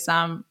Chase. Is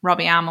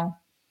Robbie Amell?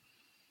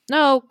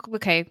 No.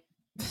 Okay.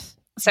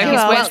 So he's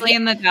Wesley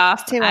in The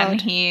Duff,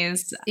 and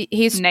he's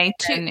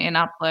Nathan in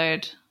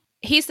Upload.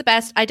 He's the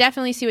best. I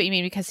definitely see what you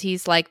mean, because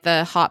he's like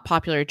the hot,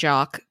 popular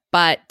jock,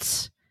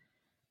 but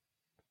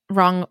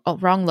wrong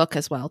look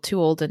as well.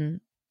 Too old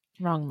and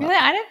wrong look. Really?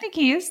 I don't think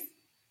he is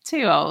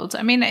too old.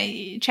 I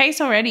mean,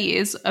 Chase already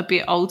is a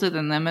bit older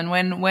than them, and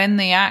when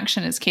the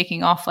action is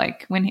kicking off,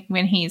 like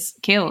when he's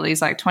killed,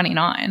 he's like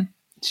 29.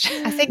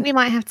 I think we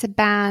might have to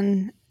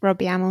ban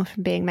Robbie Amell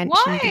from being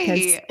mentioned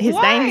because his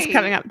name's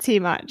coming up too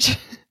much.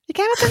 He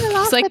came up in the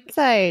last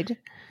episode.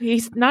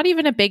 He's not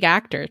even a big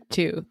actor,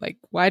 too. Like,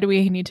 why do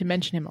we need to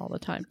mention him all the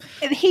time?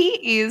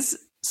 He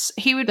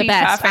would the be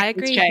best. perfect. I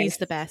agree. He's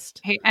the best.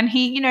 He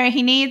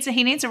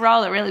needs a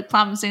role that really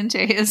plums into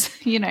his,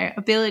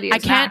 ability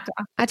as an actor.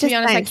 I just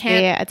don't see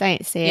it. I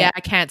don't see it. Yeah,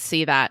 I can't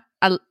see that.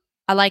 I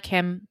like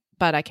him,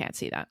 but I can't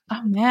see that.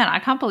 Oh man, I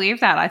can't believe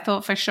that. I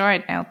thought for sure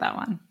I'd nailed that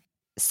one.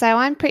 So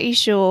I'm pretty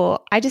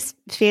sure, I just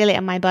feel it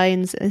in my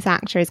bones, this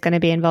actor is going to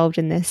be involved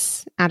in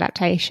this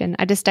adaptation.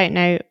 I just don't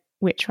know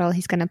which role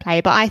he's going to play,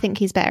 but I think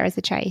he's better as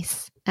a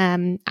Chase.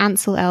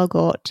 Ansel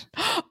Elgort.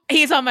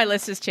 He's on my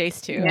list as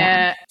Chase too.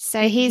 Yeah.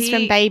 So he's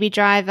from Baby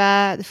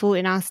Driver, The Fault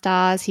in Our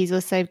Stars. He's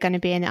also going to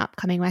be in the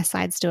upcoming West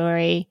Side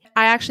Story.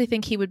 I actually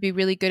think he would be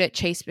really good at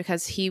Chase,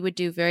 because he would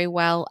do very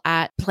well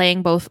at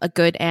playing both a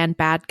good and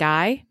bad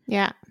guy.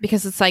 Yeah.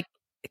 Because it's like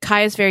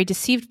Kaya's very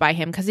deceived by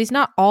him, because he's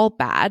not all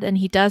bad, and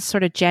he does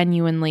sort of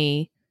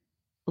genuinely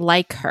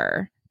like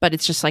her, but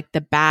it's just like the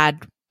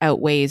bad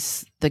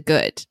outweighs the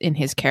good in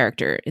his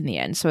character in the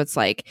end. So it's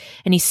like,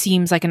 and he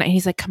seems like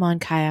he's like, come on,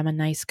 Kaya, I'm a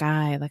nice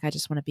guy. Like, I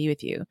just want to be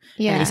with you.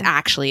 Yeah. And he's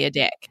actually a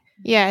dick.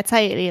 Yeah,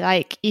 totally.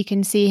 Like, you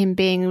can see him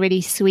being really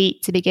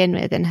sweet to begin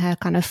with and her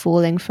kind of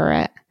falling for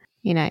it,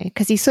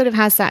 because he sort of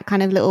has that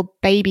kind of little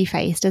baby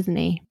face, doesn't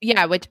he?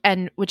 Yeah,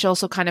 which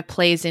also kind of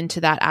plays into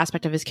that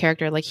aspect of his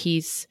character. Like,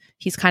 he's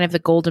kind of the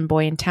golden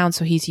boy in town,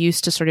 so he's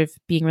used to sort of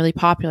being really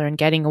popular and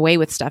getting away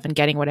with stuff and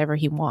getting whatever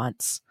he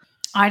wants.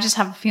 I just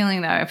have a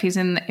feeling, though, if he's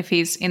in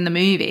the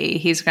movie,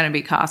 he's going to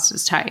be cast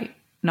as Tate,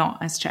 not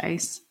as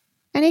Chase.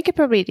 And he could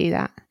probably do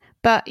that.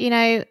 But,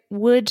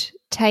 would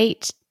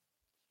Tate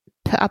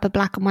put up a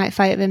black and white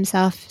photo of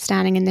himself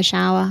standing in the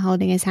shower,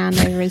 holding his hand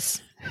over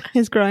his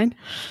groin?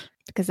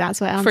 Because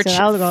that's what Ansel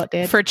Elgort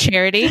did. For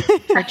charity?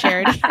 For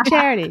charity? For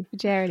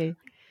charity.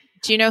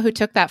 Do you know who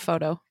took that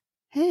photo?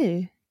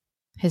 Who?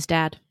 His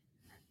dad.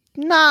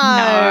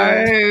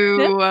 No.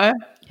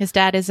 His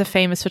dad is a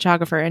famous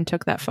photographer and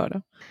took that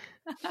photo.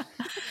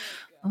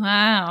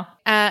 Wow.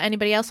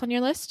 Anybody else on your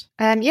list?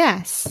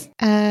 Yes.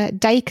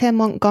 Dacre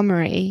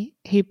Montgomery,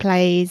 who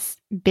plays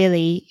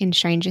Billy in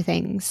Stranger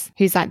Things,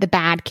 who's like the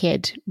bad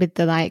kid with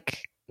the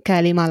like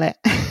curly mullet.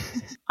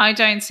 I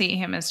don't see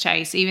him as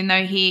Chase, even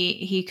though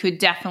he could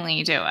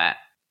definitely do it.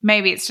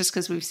 Maybe it's just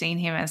because we've seen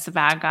him as the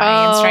bad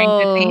guy in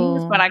Stranger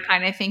Things, but I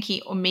kind of think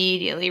he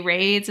immediately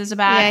reads as a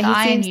bad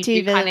guy, and you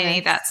do kind of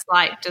need that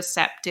slight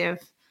deceptive.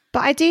 But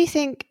I do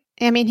think,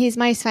 he's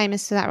most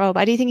famous for that role,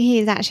 but I do think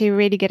he's actually a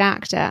really good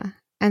actor.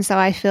 And so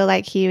I feel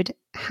like he would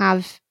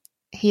have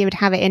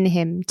it in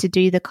him to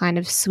do the kind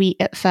of sweet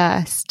at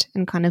first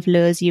and kind of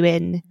lures you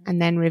in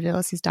and then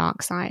reveals his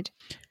dark side.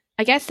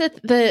 I guess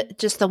that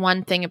the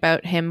one thing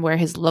about him where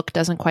his look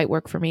doesn't quite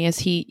work for me is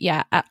he,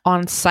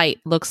 on sight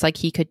looks like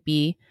he could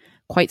be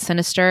quite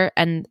sinister.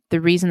 And the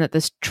reason that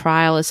this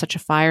trial is such a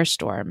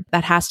firestorm,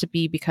 that has to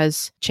be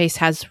because Chase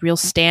has real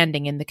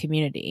standing in the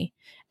community.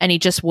 And he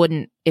just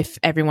wouldn't if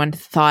everyone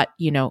thought,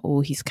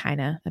 he's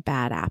kind of a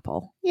bad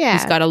apple. Yeah.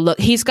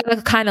 He's got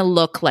to kind of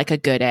look like a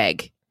good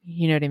egg.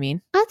 You know what I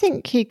mean? I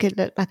think he could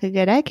look like a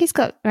good egg. He's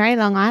got very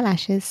long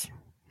eyelashes.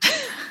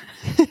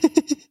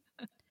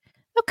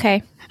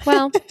 Okay.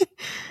 Well,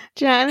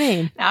 Do you know what I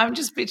mean? Now I'm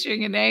just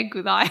picturing an egg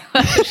with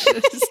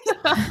eyelashes.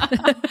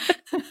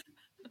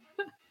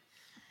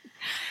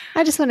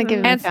 I just want to give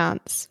him a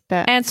chance.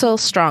 But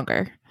Ansel's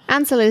stronger.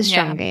 Ansel is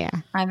stronger, yeah.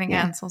 I think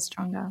Ansel's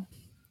stronger.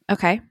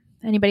 Okay.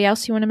 Anybody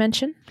else you want to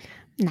mention?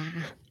 Nah.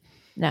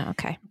 No,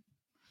 okay.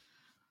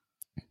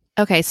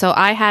 Okay, so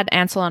I had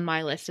Ansel on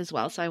my list as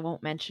well, so I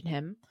won't mention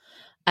him.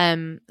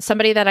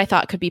 Somebody that I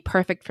thought could be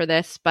perfect for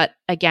this, but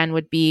again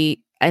would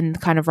be in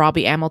kind of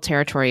Robbie Amell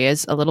territory,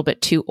 is a little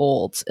bit too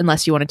old,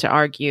 unless you wanted to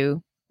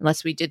argue,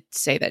 unless we did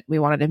say that we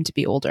wanted him to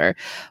be older,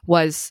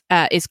 is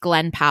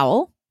Glenn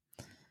Powell.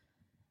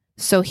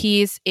 So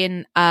he's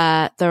in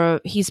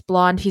he's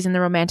blonde, he's in the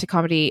romantic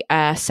comedy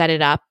Set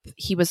It Up.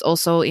 He was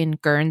also in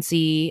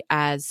Guernsey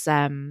as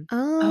the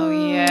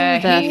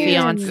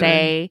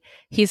fiance.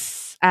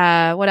 He's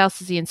what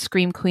else is he in?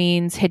 Scream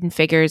Queens, Hidden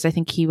Figures. I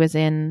think he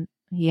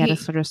had a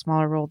sort of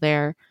smaller role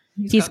there.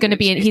 He's going to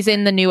be he's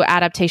in the new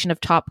adaptation of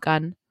Top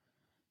Gun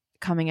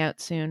coming out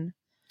soon.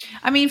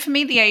 I mean, for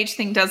me, the age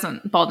thing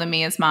doesn't bother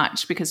me as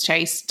much because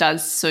Chase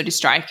does sort of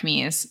strike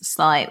me as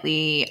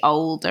slightly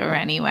older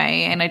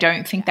anyway, and I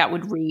don't think that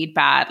would read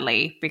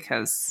badly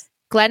because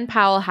Glenn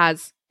Powell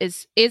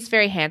is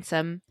very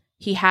handsome.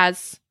 He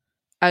has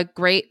a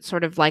great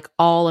sort of like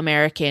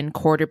all-American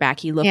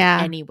quarterbacky look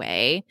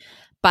anyway,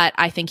 but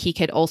I think he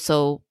could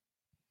also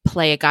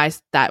play a guy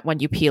that when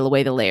you peel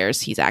away the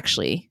layers, he's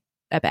actually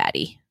a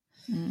baddie.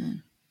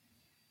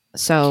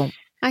 So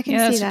I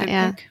can see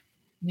that, pick.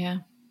 Yeah.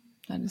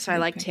 So I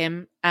liked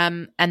him.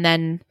 And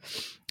then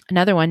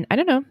another one, I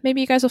don't know,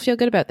 maybe you guys will feel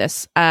good about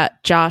this.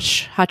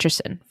 Josh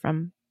Hutcherson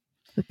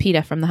with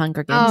PETA from the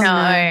Hunger Games. Oh,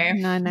 No.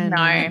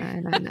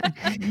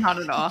 Not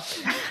at all.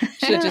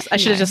 I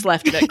should have just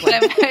left it at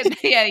Glenn.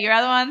 Yeah, your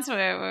other ones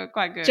were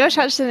quite good. Josh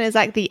Hutcherson is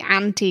like the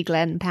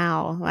anti-Glenn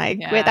Powell. Like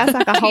that's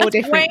like a whole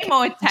different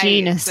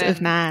genus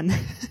of man.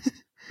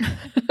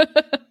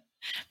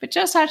 But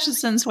Josh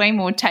Hutcherson's way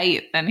more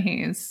Tate than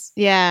he's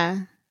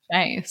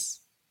Chase.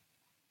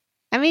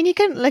 I mean, you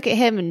couldn't look at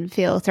him and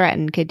feel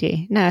threatened, could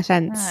you? No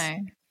offense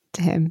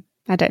to him.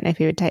 I don't know if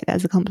he would take that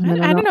as a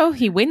compliment. I don't know.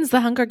 He wins the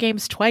Hunger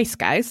Games twice,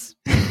 guys.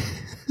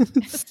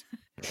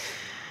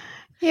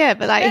 Yeah,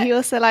 but like he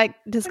also like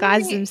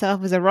disguises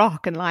himself as a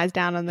rock and lies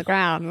down on the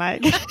ground.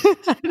 Like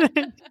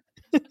I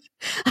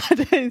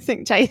don't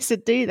think Chase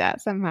would do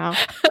that somehow.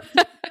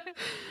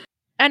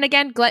 And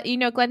again,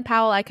 Glenn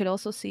Powell, I could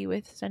also see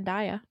with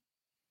Zendaya.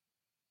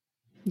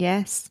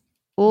 Yes,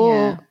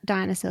 or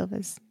Diana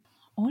Silvers.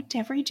 Or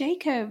Devery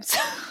Jacobs.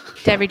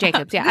 Devery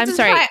Jacobs, yeah. I'm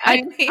sorry.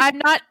 I'm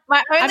not.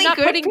 My only not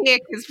good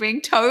pick is being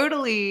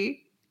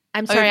totally.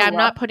 I'm sorry. I'm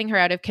not putting her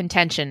out of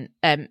contention.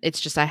 It's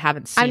just I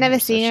haven't seen. I've never her,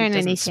 seen her in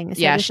anything.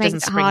 So she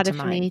doesn't spring harder to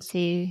for mind. me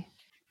to.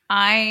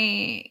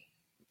 I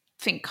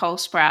think Cole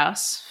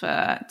Sprouse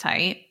for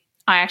Tate.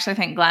 I actually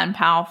think Glenn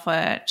Powell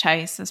for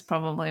Chase is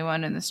probably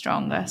one of the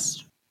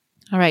strongest.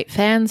 All right,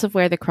 fans of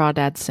Where the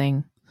Crawdads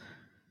Sing.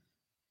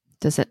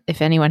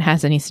 If anyone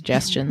has any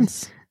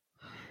suggestions,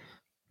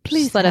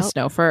 please let us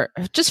know for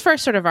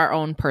sort of our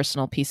own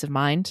personal peace of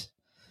mind.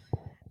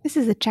 This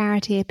is a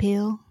charity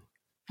appeal.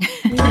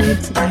 We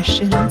need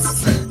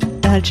suggestions.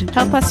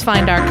 Help us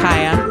find our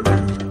Kaya.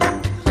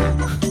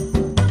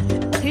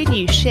 Who do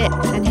you ship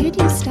and who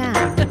do you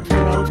stand for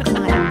role of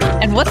Kaya?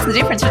 And what's the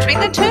difference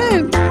between the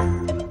two?